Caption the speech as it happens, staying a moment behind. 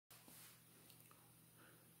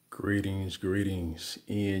Greetings,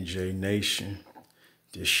 ENJ Nation.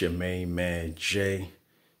 This your main man, Jay.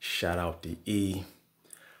 Shout out to E.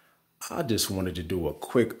 I just wanted to do a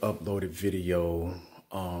quick uploaded video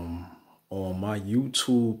on my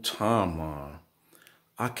YouTube timeline.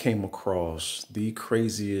 I came across the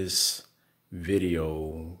craziest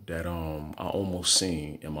video that I almost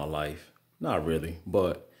seen in my life. Not really,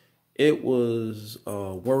 but it was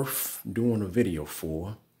worth doing a video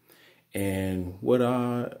for. And what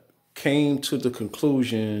I came to the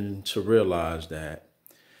conclusion to realize that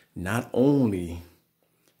not only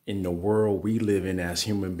in the world we live in as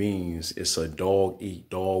human beings, it's a dog eat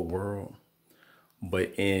dog world,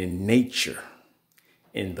 but in nature,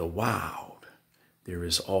 in the wild, there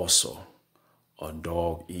is also a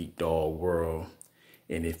dog eat dog world.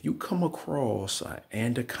 And if you come across an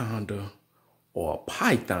anaconda or a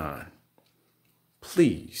python,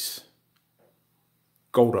 please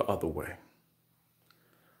go the other way.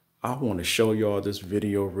 I want to show y'all this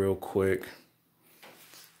video real quick.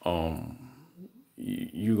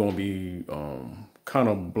 You're going to be kind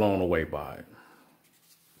of blown away by it.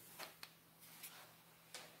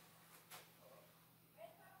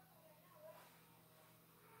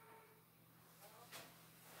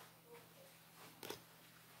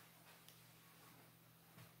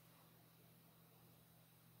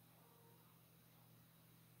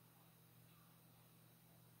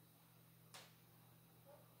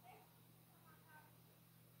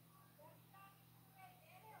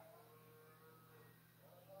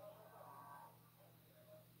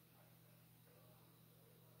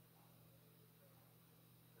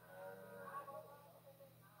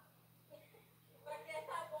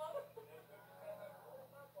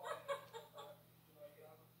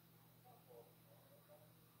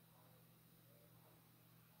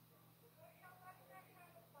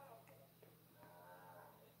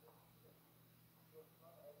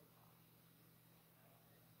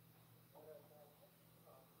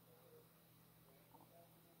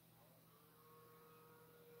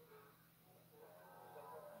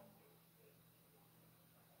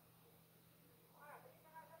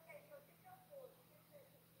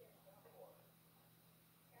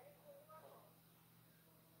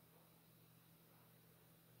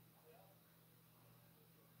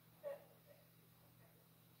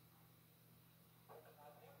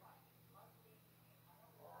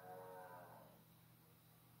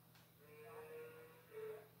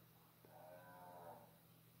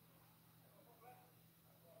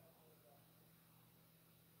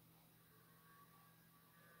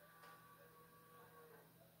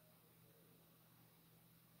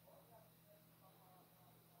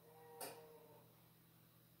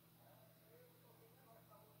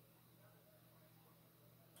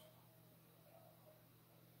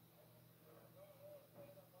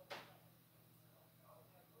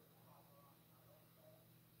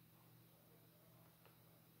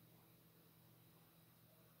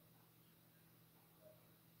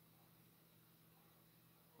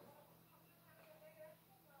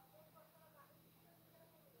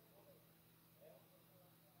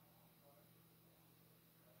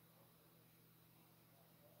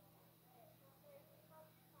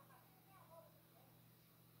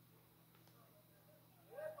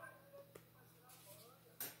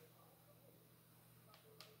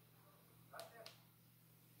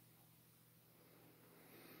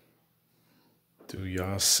 Do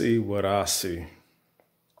y'all see what I see?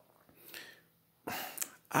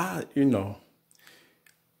 I'm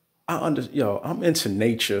into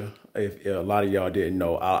nature. If a lot of y'all didn't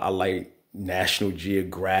know, I like National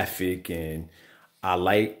Geographic, and I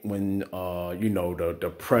like when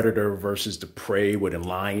the predator versus the prey, where the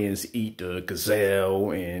lions eat the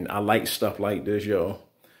gazelle, and I like stuff like this, yo.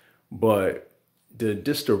 But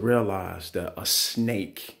just to realize that a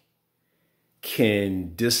snake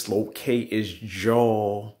can dislocate its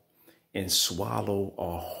jaw and swallow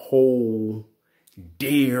a whole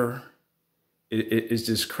deer. It's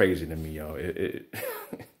just crazy to me, yo.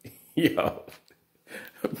 Yo,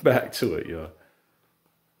 back to it, yo.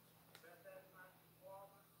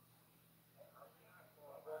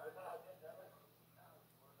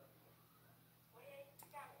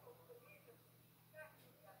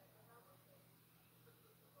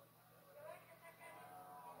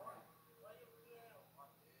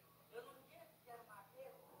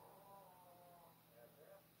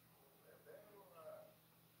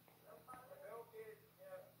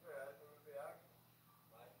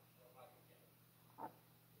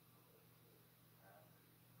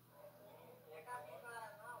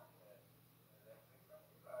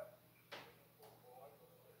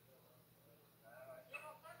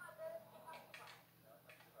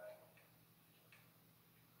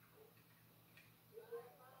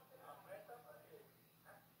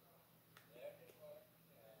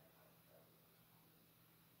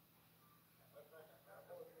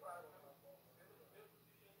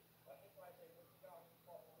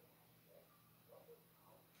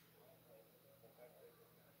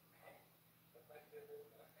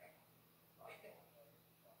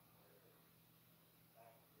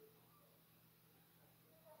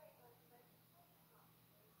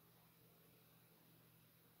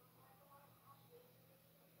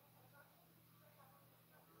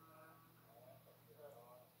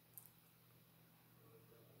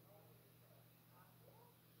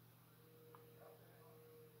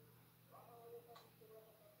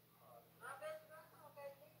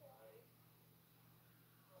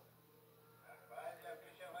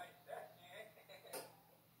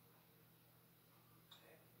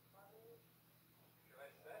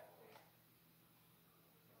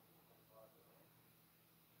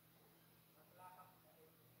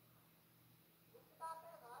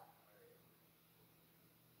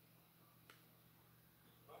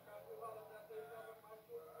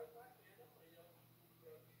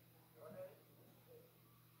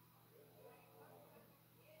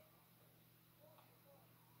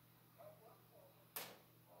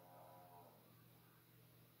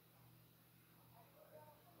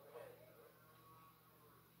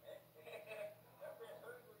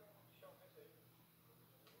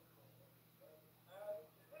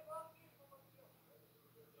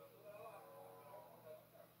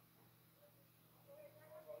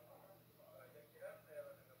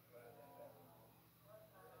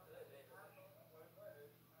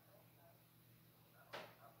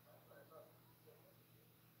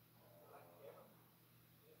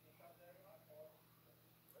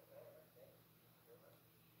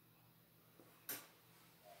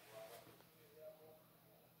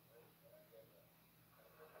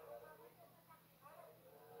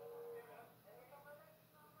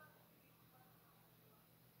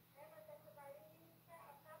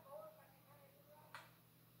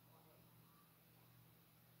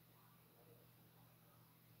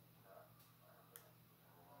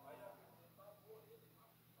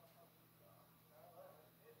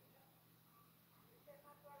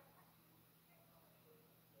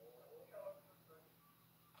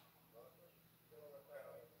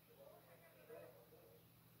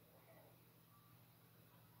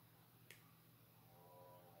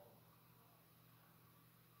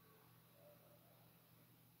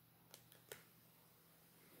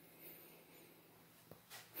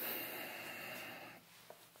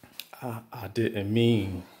 I didn't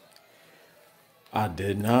mean, I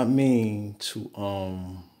did not mean to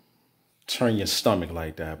turn your stomach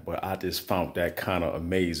like that, but I just found that kind of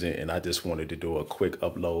amazing, and I just wanted to do a quick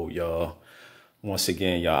upload, y'all. Once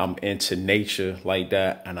again, y'all, I'm into nature like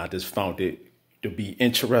that, and I just found it to be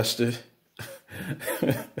interesting.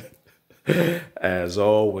 As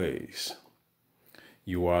always,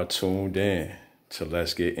 you are tuned in to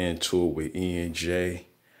Let's Get Into It with E and J.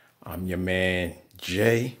 I'm your man,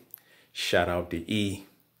 Jay. Shout out to E.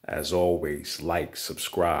 As always, like,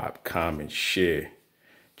 subscribe, comment, share.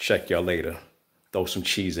 Check y'all later. Throw some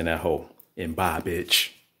cheese in that hole. And bye, bitch.